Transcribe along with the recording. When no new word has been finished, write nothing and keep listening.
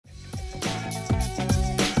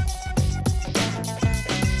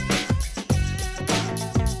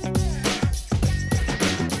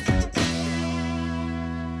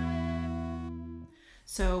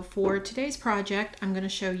for today's project, I'm going to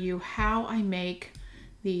show you how I make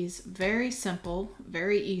these very simple,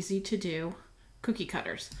 very easy to do cookie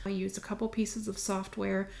cutters. I use a couple pieces of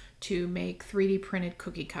software to make 3D printed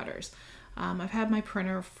cookie cutters. I've had my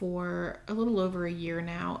printer for a little over a year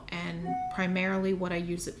now, and primarily what I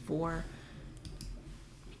use it for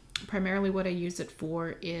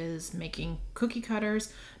is making cookie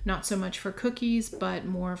cutters, not so much for cookies, but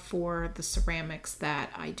more for the ceramics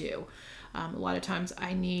that I do. A lot of times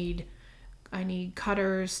I need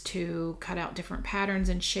cutters to cut out different patterns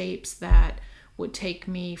and shapes that would take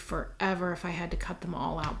me forever if I had to cut them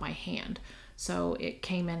all out by hand. So it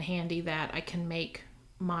came in handy that I can make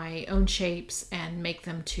my own shapes and make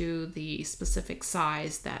them to the specific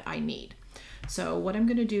size that I need. So what I'm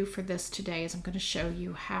going to do for this today is I'm going to show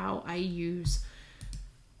you how I use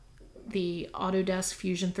the Autodesk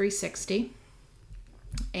Fusion 360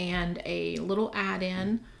 and a little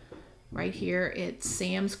add-in right here. It's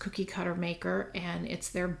Sam's Cookie Cutter Maker, and it's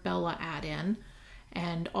their Bella add-in,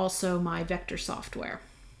 and also my vector software.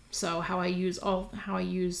 So how I use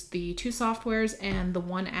the two softwares and the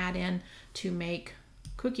one add-in to make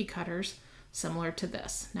cookie cutters similar to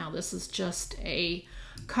this. Now this is just a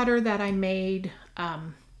cutter that I made.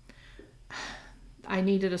 I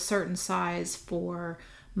needed a certain size for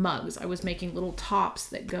mugs. I was making little tops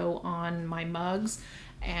that go on my mugs,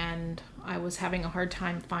 and I was having a hard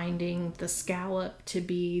time finding the scallop to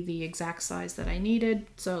be the exact size that I needed,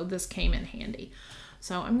 so this came in handy.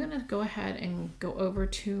 So I'm going to go ahead and go over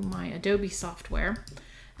to my Adobe software,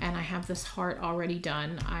 and I have this heart already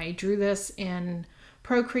done. I drew this in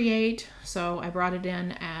Procreate, so I brought it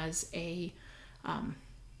in as a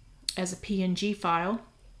PNG file,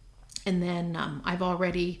 and then I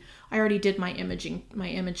already did my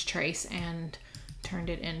image trace and turned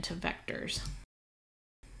it into vectors.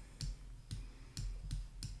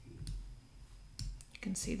 You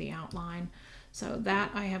can see the outline. So that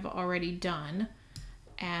I have already done,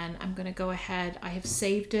 and I'm going to go ahead. I have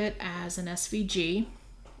saved it as an SVG,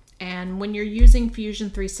 and when you're using Fusion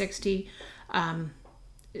 360,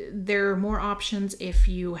 there are more options if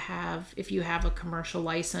you have a commercial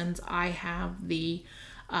license. I have the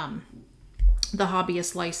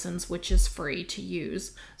hobbyist license, which is free to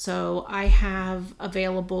use. So I have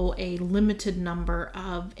available a limited number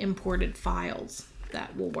of imported files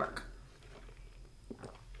that will work.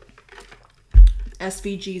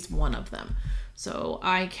 SVG is one of them. So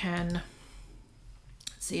I can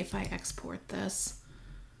see if I export this.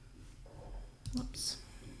 Whoops.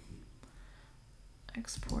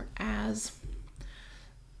 Export as.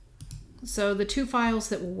 So the two files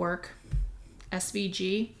that will work,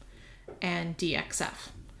 SVG and DXF.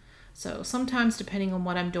 So sometimes, depending on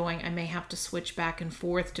what I'm doing, I may have to switch back and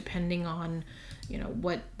forth depending on,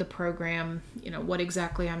 what the program, what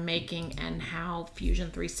exactly I'm making and how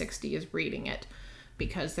Fusion 360 is reading it,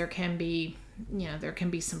 because there can be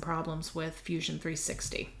some problems with Fusion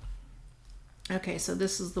 360. Okay, so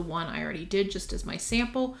this is the one I already did just as my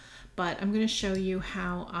sample, but I'm going to show you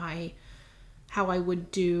how I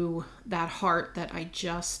would do that heart that I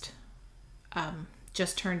just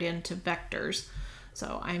turned into vectors.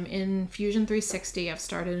 So I'm in Fusion 360. I've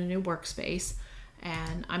started a new workspace,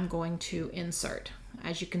 and I'm going to insert.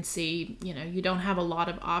 As you can see, you don't have a lot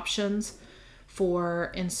of options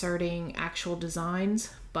for inserting actual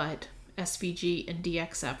designs, but SVG and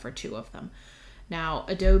DXF are two of them. Now,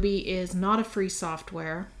 Adobe is not a free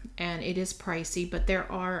software, and it is pricey, but there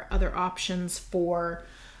are other options for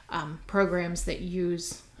programs that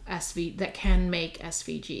use that can make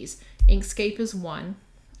SVGs. Inkscape is one.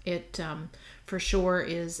 It for sure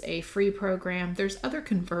is a free program. There's other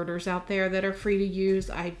converters out there that are free to use.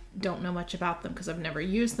 I don't know much about them because I've never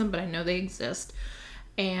used them, but I know they exist.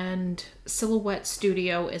 And Silhouette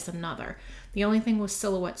Studio is another. The only thing with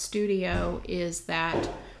Silhouette Studio is that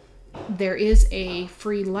there is a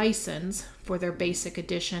free license for their basic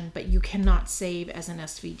edition, but you cannot save as an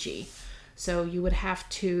SVG. So you would have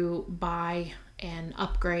to buy an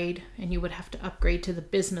upgrade, and you would have to upgrade to the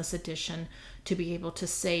business edition to be able to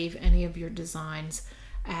save any of your designs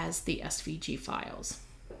as the SVG files.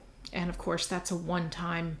 And of course, that's a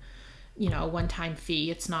one-time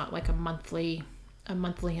fee. It's not like a monthly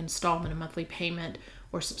installment, a monthly payment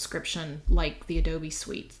or subscription like the Adobe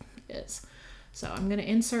Suite is. So I'm going to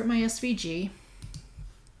insert my SVG,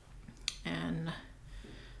 and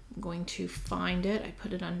I'm going to find it. I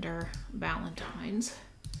put it under Valentine's.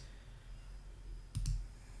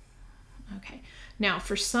 Okay, now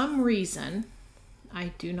for some reason,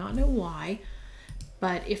 I do not know why,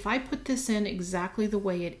 but if I put this in exactly the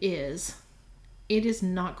way it is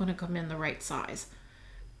not going to come in the right size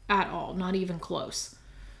at all, not even close.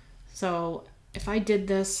 So if I did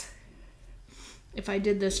this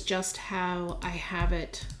just how I have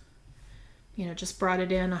it, you know, just brought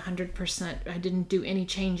it in 100%, I didn't do any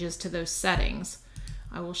changes to those settings,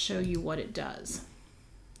 I will show you what it does.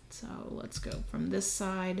 So let's go from this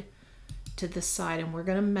side to this side, and we're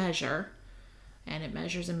going to measure, and it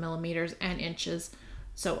measures in millimeters and inches.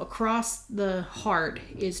 So across the heart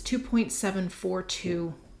is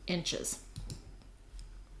 2.742 inches.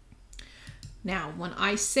 Now, when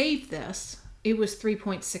I saved this, it was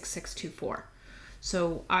 3.6624.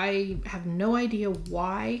 So I have no idea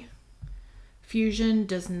why Fusion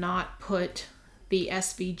does not put the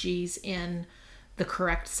SVGs in the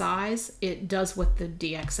correct size. It does with the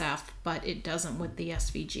DXF, but it doesn't with the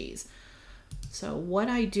SVGs. So what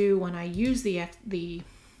I do when I use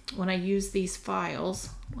when I use these files,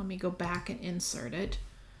 let me go back and insert it.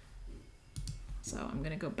 So I'm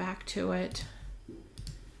going to go back to it.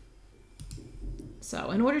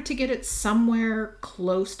 So in order to get it somewhere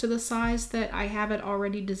close to the size that I have it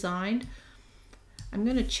already designed, I'm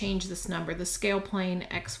going to change this number, the scale plane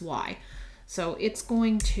XY. So it's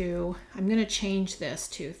going to, I'm going to change this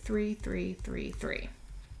to 3333.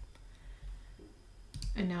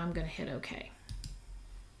 And now I'm going to hit OK.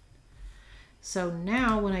 So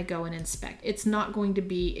now when I go and inspect, it's not going to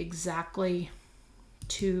be exactly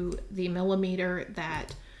to the millimeter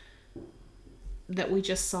that we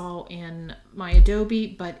just saw in my Adobe,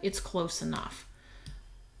 but it's close enough.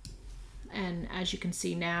 And as you can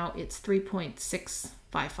see now, it's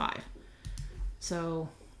 3.655. So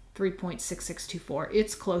 3.6624.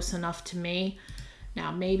 It's close enough to me.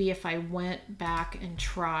 Now maybe if I went back and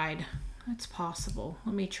tried, it's possible.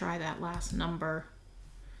 Let me try that last number.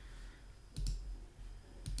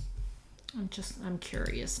 I'm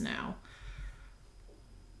curious now.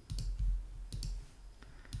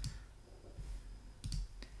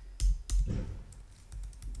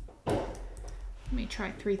 Let me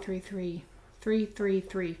try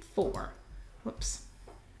 3334. Whoops.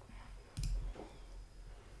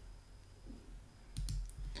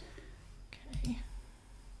 Okay.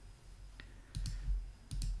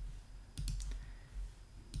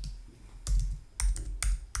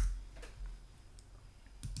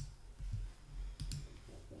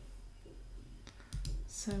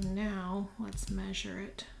 So now let's measure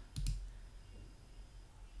it.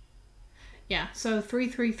 Yeah, so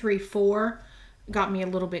 3334 got me a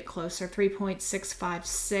little bit closer,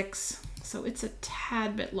 3.656. So it's a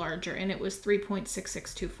tad bit larger, and it was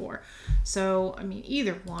 3.6624. So, I mean,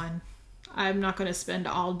 either one, I'm not going to spend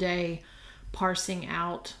all day parsing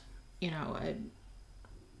out, you know,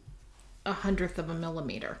 a hundredth of a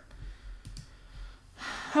millimeter.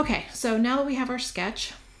 Okay, so now that we have our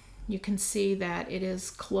sketch, you can see that it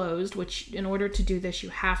is closed, which in order to do this, you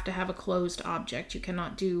have to have a closed object. You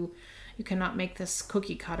cannot make this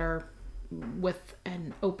cookie cutter with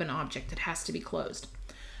an open object. It has to be closed.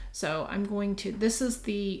 So I'm going to, this is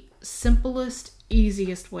the simplest,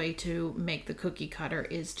 easiest way to make the cookie cutter,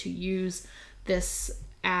 is to use this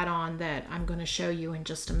add-on that I'm going to show you in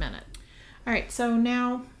just a minute. All right, so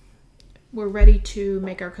now we're ready to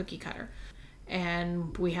make our cookie cutter,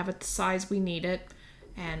 and we have it the size we need it,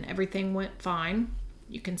 and everything went fine.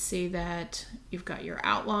 You can see that you've got your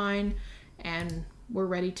outline, and we're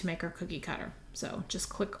ready to make our cookie cutter. So just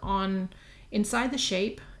click on inside the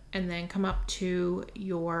shape, and then come up to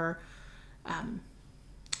your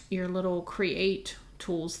little create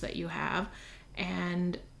tools that you have.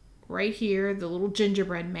 And right here, the little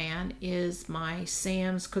gingerbread man is my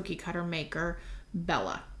Sam's Cookie Cutter Maker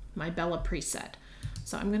Bella, my Bella preset.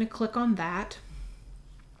 So I'm going to click on that.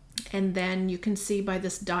 And then you can see by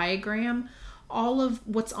this diagram, all of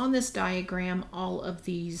what's on this diagram, all of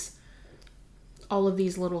these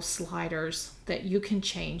little sliders that you can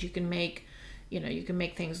change. You can make, you can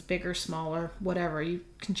make things bigger, smaller, whatever. You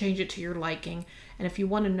can change it to your liking. And if you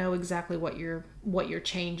want to know exactly what you're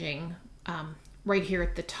changing, right here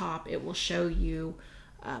at the top, it will show you.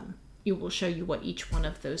 It will show you what each one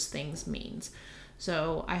of those things means.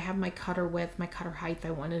 So I have my cutter width, my cutter height.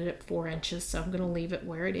 I wanted it at 4 inches, so I'm going to leave it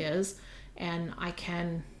where it is. And I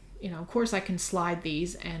can, of course, I can slide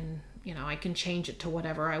these, and I can change it to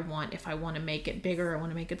whatever I want. If I want to make it bigger, I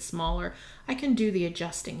want to make it smaller, I can do the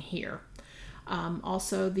adjusting here.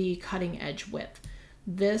 Also the cutting edge width.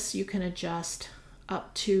 This you can adjust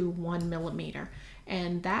up to 1 millimeter.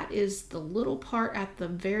 And that is the little part at the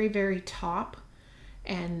very, very top.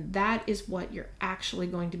 And that is what you're actually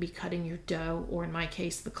going to be cutting your dough, or in my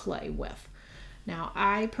case, the clay with. Now,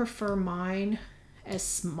 I prefer mine as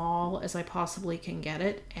small as I possibly can get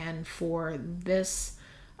it. And for this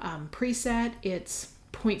preset, it's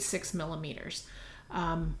 0.6 millimeters.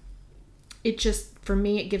 it just, for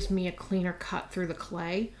me, it gives me a cleaner cut through the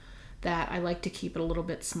clay that I like to keep it a little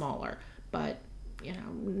bit smaller. But, you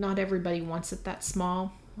know, not everybody wants it that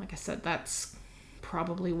small. Like I said, that's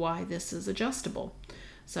probably why this is adjustable.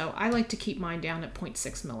 So I like to keep mine down at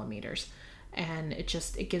 0.6 millimeters, and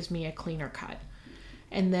it gives me a cleaner cut.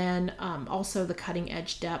 And then also the cutting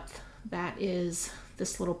edge depth, that is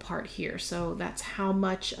this little part here. So that's how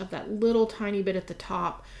much of that little tiny bit at the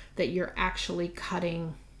top that you're actually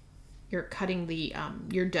cutting. You're cutting the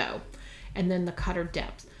your dough. And then the cutter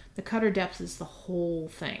depth. The cutter depth is the whole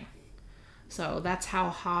thing. So that's how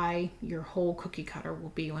high your whole cookie cutter will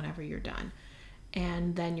be whenever you're done.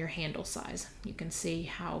 And then your handle size. You can see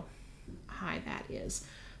how high that is.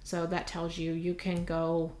 So that tells you you can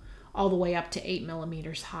go all the way up to 8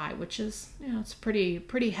 millimeters high, which is, you know, it's a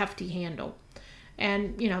pretty hefty handle.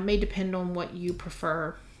 And, you know, it may depend on what you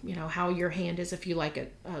prefer, you know, how your hand is, if you like a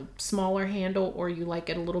smaller handle or you like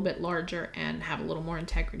it a little bit larger and have a little more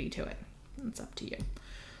integrity to it. It's up to you.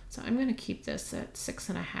 So I'm going to keep this at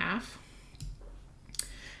 6.5.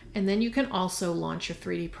 And then you can also launch your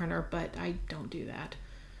 3D printer, but I don't do that.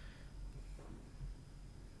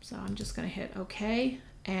 So I'm just going to hit OK.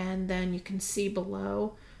 And then you can see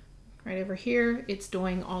below, right over here, it's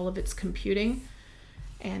doing all of its computing,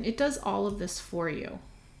 and it does all of this for you.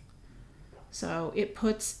 So it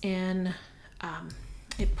puts in,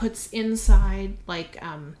 it puts inside, like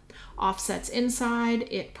offsets inside,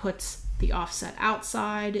 it puts the offset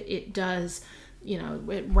outside, it does, you know,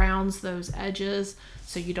 it rounds those edges,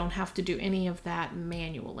 so you don't have to do any of that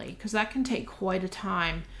manually, because that can take quite a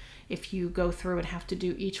time if you go through and have to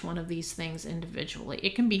do each one of these things individually.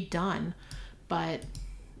 It can be done, but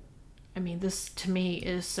I mean, this to me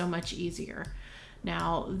is so much easier.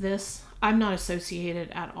 Now this, I'm not associated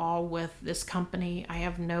at all with this company. I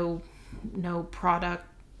have no product,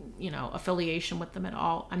 you know, affiliation with them at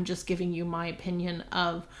all. I'm just giving you my opinion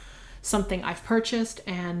of something I've purchased,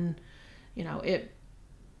 and, you know, it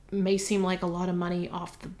may seem like a lot of money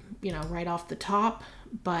off the, you know, right off the top,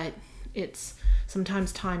 but it's,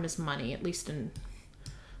 sometimes time is money, at least in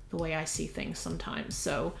the way I see things sometimes.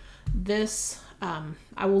 So this,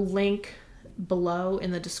 I will link below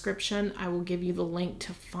in the description. I will give you the link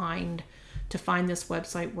to find this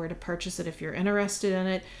website, where to purchase it if you're interested in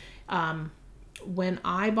it. When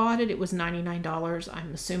I bought it, it was $99.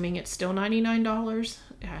 I'm assuming it's still $99.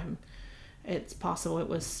 It's possible it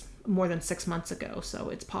was more than 6 months ago, so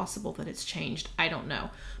it's possible that it's changed. I don't know,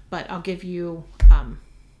 but I'll give you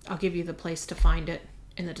the place to find it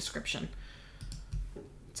in the description.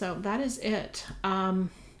 So that is it.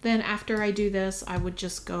 Then after I do this, I would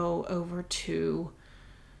just go over to,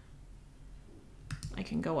 I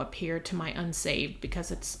can go up here to my unsaved because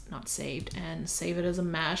it's not saved, and save it as a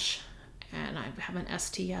mesh. And I have an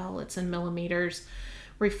STL, it's in millimeters.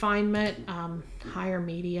 Refinement, high or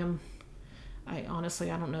medium. I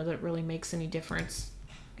don't know that it really makes any difference.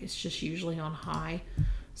 It's just usually on high.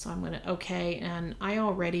 So I'm gonna OK, and I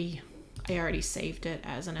already saved it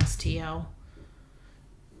as an STL.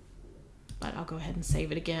 But I'll go ahead and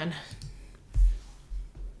save it again.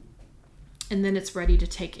 And then it's ready to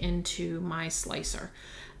take into my slicer.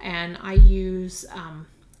 And I use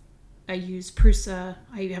Prusa.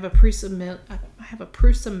 I have a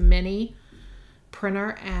Prusa Mini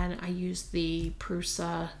printer, and I use the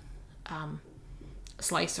Prusa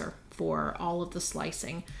Slicer for all of the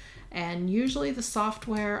slicing. And usually the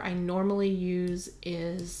software I normally use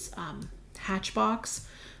is Hatchbox,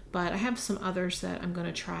 but I have some others that I'm going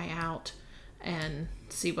to try out and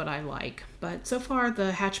see what I like. But so far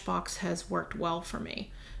the Hatchbox has worked well for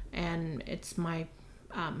me, and it's my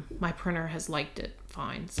printer has liked it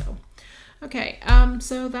fine. So okay,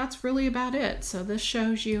 so that's really about it. So this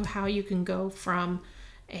shows you how you can go from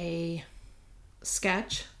a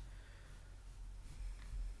sketch.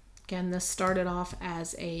 Again, this started off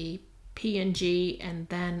as a PNG, and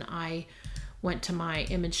then I went to my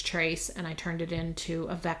image trace and I turned it into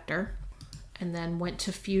a vector, and then went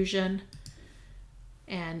to Fusion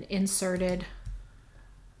and inserted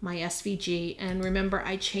my SVG. And remember,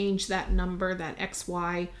 I changed that number, that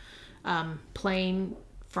XY plane,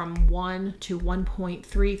 from 1 to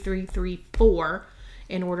 1.3334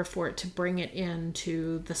 in order for it to bring it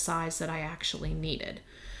into the size that I actually needed.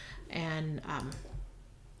 And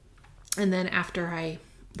then after I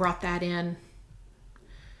brought that in,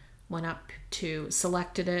 went up to,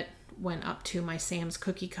 selected it, went up to my Sam's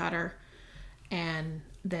cookie cutter, and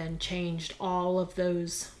then changed all of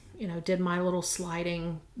those, you know, did my little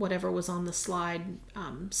sliding, whatever was on the slide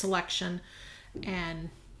selection,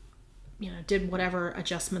 and, you know, did whatever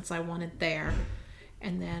adjustments I wanted there.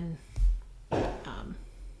 And then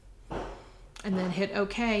and then hit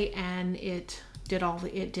OK, and it did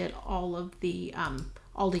all of the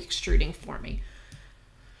extruding for me.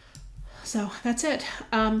 So that's it.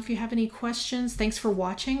 If you have any questions, thanks for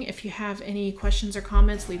watching. If you have any questions or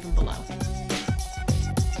comments, leave them below.